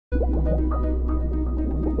I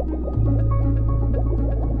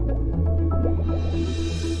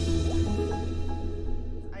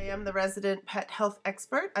am the resident pet health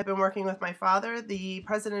expert. I've been working with my father, the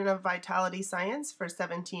president of Vitality Science, for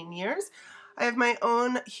 17 years. I have my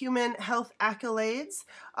own human health accolades,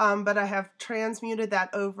 but I have transmuted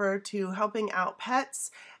that over to helping out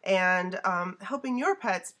pets and helping your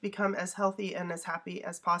pets become as healthy and as happy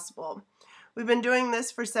as possible. We've been doing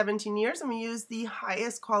this for 17 years, and we use the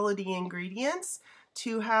highest quality ingredients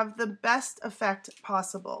to have the best effect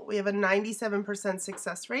possible. We have a 97%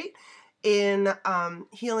 success rate in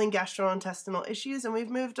healing gastrointestinal issues, and we've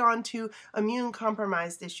moved on to immune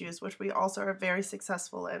compromised issues, which we also are very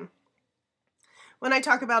successful in. When I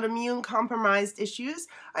talk about immune compromised issues,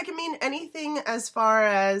 I can mean anything as far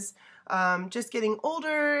as just getting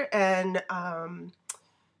older and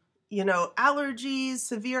allergies,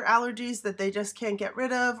 severe allergies that they just can't get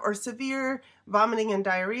rid of, or severe vomiting and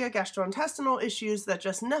diarrhea, gastrointestinal issues that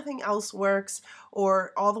just nothing else works,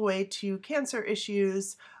 or all the way to cancer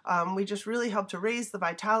issues. We just really help to raise the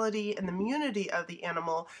vitality and the immunity of the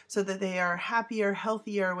animal so that they are happier,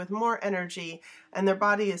 healthier, with more energy, and their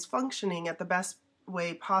body is functioning at the best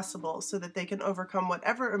way possible so that they can overcome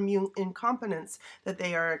whatever immune incompetence that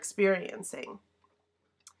they are experiencing.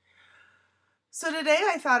 So today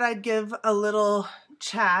I thought I'd give a little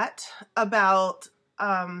chat about,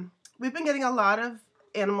 we've been getting a lot of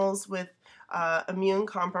animals with immune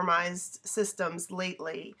compromised systems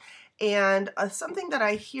lately, and something that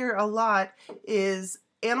I hear a lot is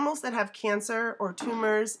animals that have cancer or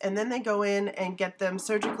tumors, and then they go in and get them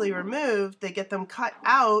surgically removed, they get them cut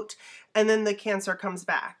out, and then the cancer comes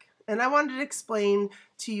back. And I wanted to explain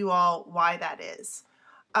to you all why that is.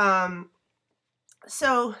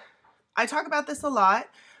 So I talk about this a lot.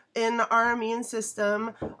 In our immune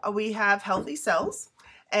system, we have healthy cells,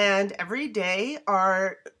 and every day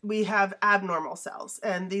we have abnormal cells.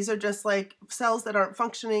 And these are just like cells that aren't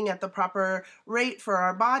functioning at the proper rate for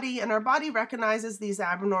our body, and our body recognizes these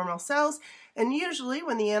abnormal cells. And usually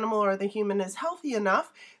when the animal or the human is healthy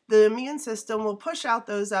enough, the immune system will push out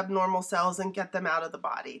those abnormal cells and get them out of the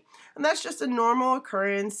body. And that's just a normal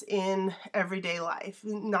occurrence in everyday life.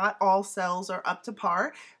 Not all cells are up to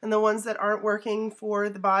par, and the ones that aren't working for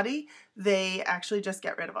the body, they actually just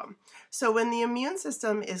get rid of them. So when the immune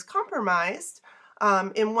system is compromised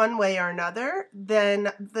in one way or another,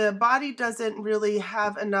 then the body doesn't really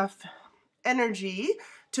have enough energy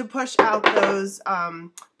to push out those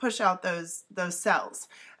cells.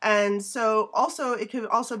 And so also it could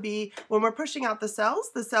also be when we're pushing out the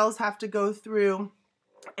cells have to go through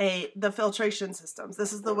the filtration systems.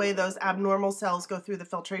 This is the way those abnormal cells go through the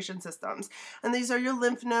filtration systems. And these are your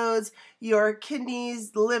lymph nodes, your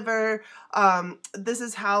kidneys, liver. This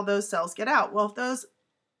is how those cells get out. Well, if those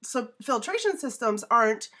filtration systems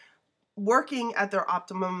aren't working at their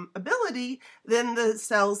optimum ability, then the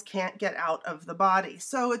cells can't get out of the body.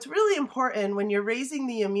 So it's really important when you're raising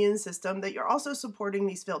the immune system that you're also supporting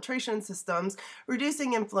these filtration systems,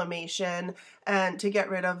 reducing inflammation, and to get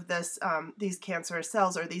rid of these cancerous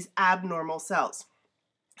cells or these abnormal cells.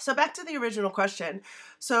 So back to the original question.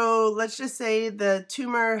 So let's just say the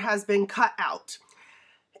tumor has been cut out,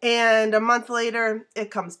 and a month later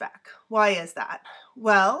it comes back. Why is that?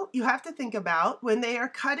 Well, you have to think about when they are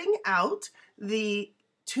cutting out the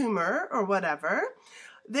tumor or whatever,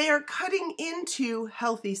 they are cutting into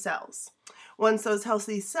healthy cells. Once those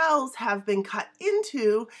healthy cells have been cut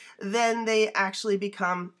into, then they actually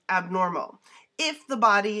become abnormal. If the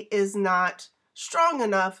body is not strong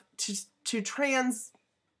enough to transmute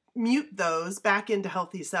those back into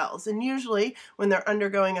healthy cells. And usually when they're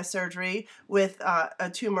undergoing a surgery with a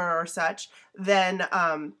tumor or such, then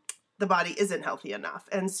the body isn't healthy enough.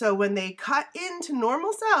 And so when they cut into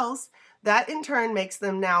normal cells, that in turn makes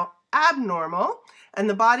them now abnormal, and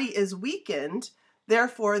the body is weakened.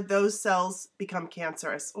 Therefore, those cells become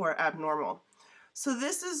cancerous or abnormal. So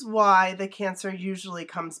this is why the cancer usually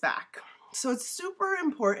comes back. So it's super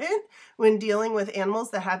important when dealing with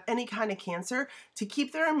animals that have any kind of cancer to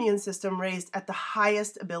keep their immune system raised at the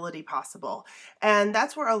highest ability possible. And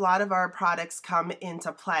that's where a lot of our products come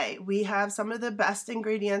into play. We have some of the best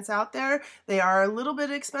ingredients out there. They are a little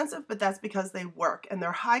bit expensive, but that's because they work, and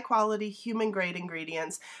they're high quality, human grade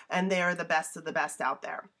ingredients, and they are the best of the best out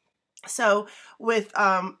there. So with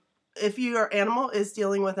if your animal is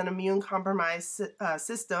dealing with an immune compromised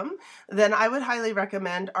system, then I would highly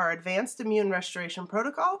recommend our Advanced Immune Restoration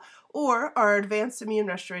Protocol or our Advanced Immune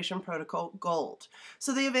Restoration Protocol Gold.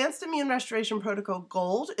 So the Advanced Immune Restoration Protocol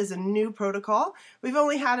Gold is a new protocol. We've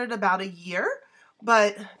only had it about a year,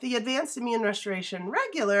 but the Advanced Immune Restoration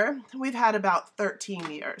Regular, we've had about 13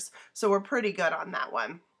 years. So we're pretty good on that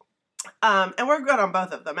one. And we're good on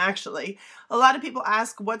both of them, actually. A lot of people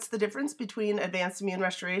ask what's the difference between Advanced Immune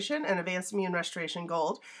Restoration and Advanced Immune Restoration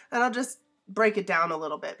Gold. And I'll just break it down a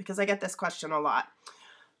little bit because I get this question a lot.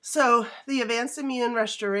 So the Advanced Immune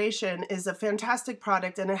Restoration is a fantastic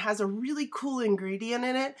product, and it has a really cool ingredient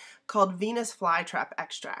in it called Venus flytrap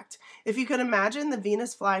extract. If you can imagine the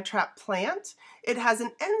Venus flytrap plant, it has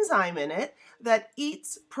an enzyme in it that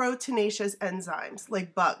eats proteinaceous enzymes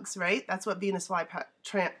like bugs, right? That's what Venus flytrap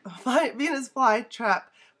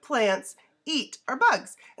plants eat, are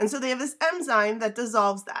bugs. And so they have this enzyme that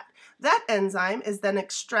dissolves that. That enzyme is then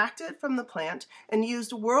extracted from the plant and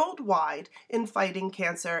used worldwide in fighting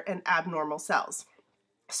cancer and abnormal cells.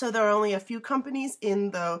 So there are only a few companies in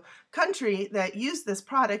the country that use this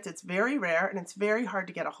product. It's very rare and it's very hard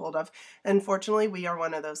to get a hold of. And fortunately, we are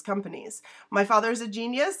one of those companies. My father's a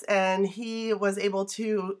genius, and he was able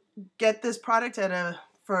to get this product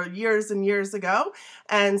for years and years ago,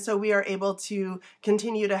 and so we are able to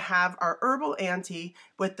continue to have our herbal anti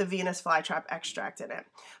with the Venus flytrap extract in it.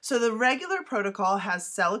 So the regular protocol has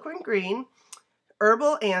Seloquent Green,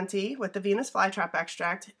 herbal anti with the Venus flytrap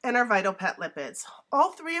extract, and our Vital Pet lipids.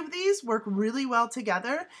 All three of these work really well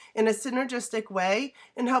together in a synergistic way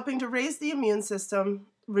in helping to raise the immune system,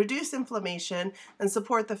 reduce inflammation, and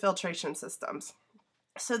support the filtration systems.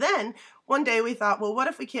 So then one day we thought, well, what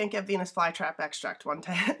if we can't get Venus flytrap extract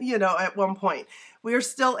at one point? We are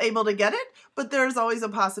still able to get it, but there's always a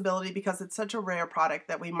possibility because it's such a rare product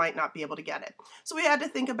that we might not be able to get it. So we had to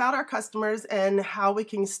think about our customers and how we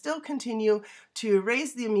can still continue to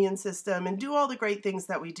raise the immune system and do all the great things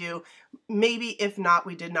that we do. Maybe if not,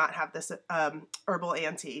 we did not have this herbal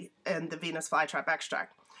anti and the Venus flytrap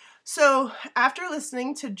extract. So after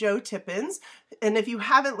listening to Joe Tippins, and if you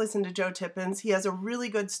haven't listened to Joe Tippins, he has a really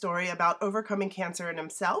good story about overcoming cancer in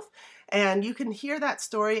himself, and you can hear that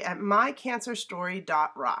story at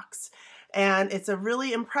mycancerstory.rocks. And it's a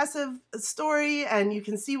really impressive story, and you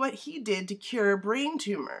can see what he did to cure brain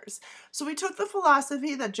tumors. So we took the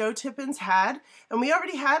philosophy that Joe Tippins had, and we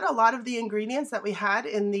already had a lot of the ingredients that we had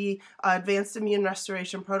in the Advanced Immune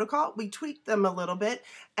Restoration Protocol. We tweaked them a little bit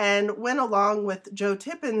and went along with Joe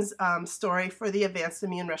Tippins' story for the Advanced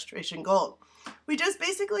Immune Restoration Gold. We just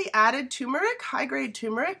basically added turmeric, high-grade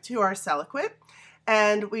turmeric, to our Seloquent.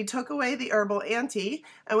 And we took away the herbal anti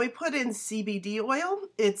and we put in CBD oil.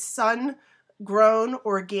 It's sun-grown,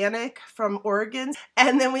 organic from Oregon.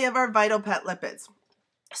 And then we have our Vital Pet lipids.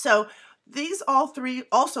 So these all three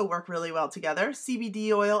also work really well together.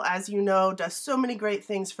 CBD oil, as you know, does so many great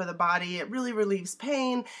things for the body. It really relieves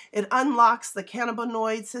pain. It unlocks the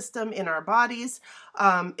cannabinoid system in our bodies.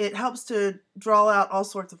 It helps to draw out all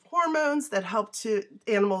sorts of hormones that help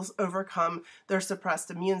animals overcome their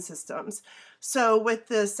suppressed immune systems. So with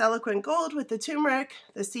the Seloquent Gold, with the turmeric,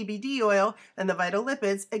 the CBD oil, and the Vital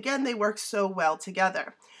lipids, again, they work so well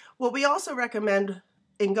together. What we also recommend,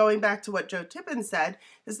 in going back to what Joe Tippins said,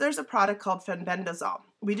 is there's a product called fenbendazole.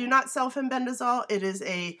 We do not sell fenbendazole. It is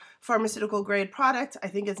a pharmaceutical grade product. I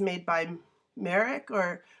think it's made by Merrick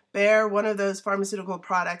or Bayer, one of those pharmaceutical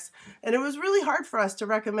products. And it was really hard for us to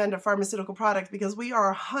recommend a pharmaceutical product because we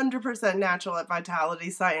are 100% natural at Vitality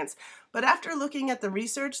Science. But after looking at the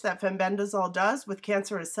research that fenbendazole does with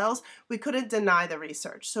cancerous cells, we couldn't deny the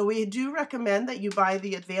research. So we do recommend that you buy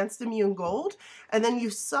the Advanced Immune Gold, and then you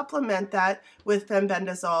supplement that with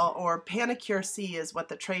fenbendazole, or Panacure C is what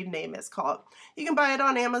the trade name is called. You can buy it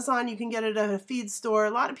on Amazon, you can get it at a feed store.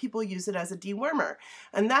 A lot of people use it as a dewormer,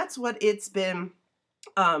 and that's what it's been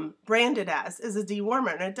branded as, is a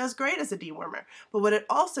dewormer, and it does great as a dewormer. But what it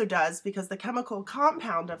also does, because the chemical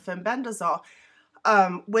compound of fenbendazole,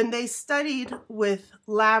 when they studied with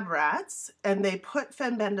lab rats and they put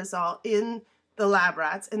fenbendazole in the lab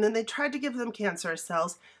rats and then they tried to give them cancerous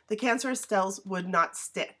cells, the cancerous cells would not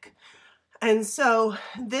stick. And so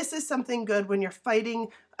this is something good when you're fighting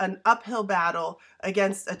an uphill battle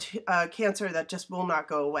against a cancer that just will not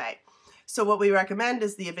go away. So what we recommend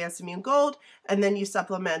is the Advanced Immune Gold, and then you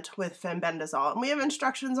supplement with fenbendazole. And we have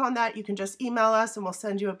instructions on that. You can just email us and we'll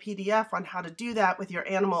send you a PDF on how to do that with your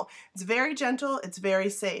animal. It's very gentle, it's very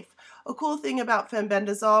safe. A cool thing about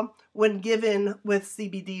fenbendazole, when given with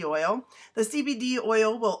CBD oil, the CBD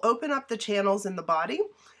oil will open up the channels in the body,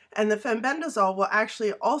 and the fenbendazole will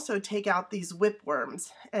actually also take out these whipworms.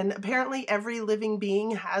 And apparently every living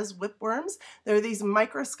being has whipworms. They're these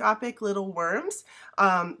microscopic little worms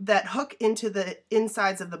that hook into the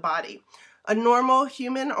insides of the body. A normal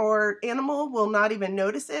human or animal will not even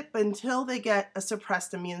notice it but until they get a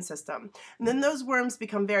suppressed immune system. And then those worms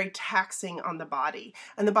become very taxing on the body,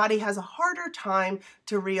 and the body has a harder time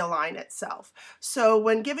to realign itself. So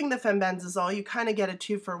when giving the fenbendazole, you kind of get a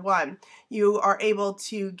 2-for-1. You are able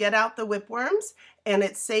to get out the whipworms, and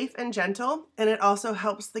it's safe and gentle, and it also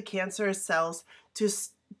helps the cancerous cells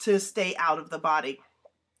to stay out of the body.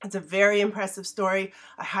 It's a very impressive story.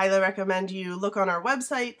 I highly recommend you look on our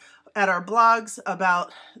website at our blogs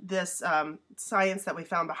about this science that we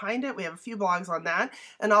found behind it. We have a few blogs on that.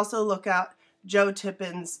 And also look out Joe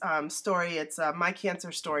Tippin's story. It's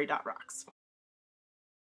mycancerstory.rocks.